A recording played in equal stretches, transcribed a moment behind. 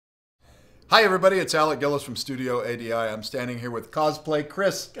Hi everybody, it's Alec Gillis from Studio ADI. I'm standing here with Cosplay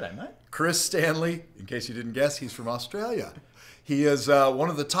Chris. G'day, mate. Chris Stanley, in case you didn't guess, he's from Australia. He is one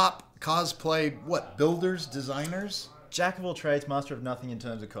of the top cosplay, builders, designers? Jack of all trades, master of nothing in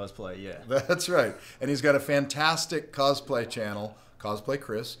terms of cosplay, yeah. That's right. And he's got a fantastic cosplay channel, Cosplay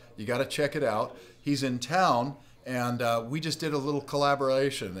Chris. You got to check it out. He's in town, and we just did a little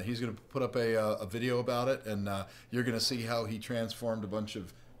collaboration. He's going to put up a video about it, and you're going to see how he transformed a bunch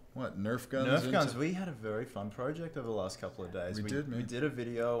of Nerf guns? Nerf guns. We had a very fun project over the last couple of days. We did a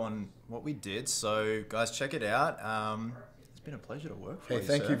video on what we did, so guys, check it out. It's been a pleasure to work for you. Hey,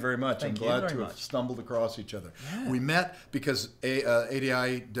 thank you very much. I'm glad to have stumbled across each other. Yeah. We met because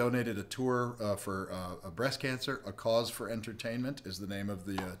ADI donated a tour for breast cancer. A Cause for Entertainment is the name of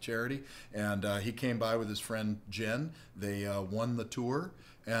the charity, and he came by with his friend Jen. They won the tour,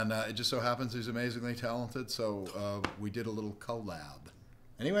 and it just so happens he's amazingly talented, so we did a little collab.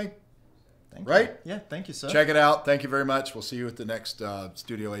 Anyway, thank right? You. Yeah, thank you, sir. Check it out. Thank you very much. We'll see you at the next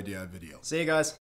Studio ADI video. See you guys.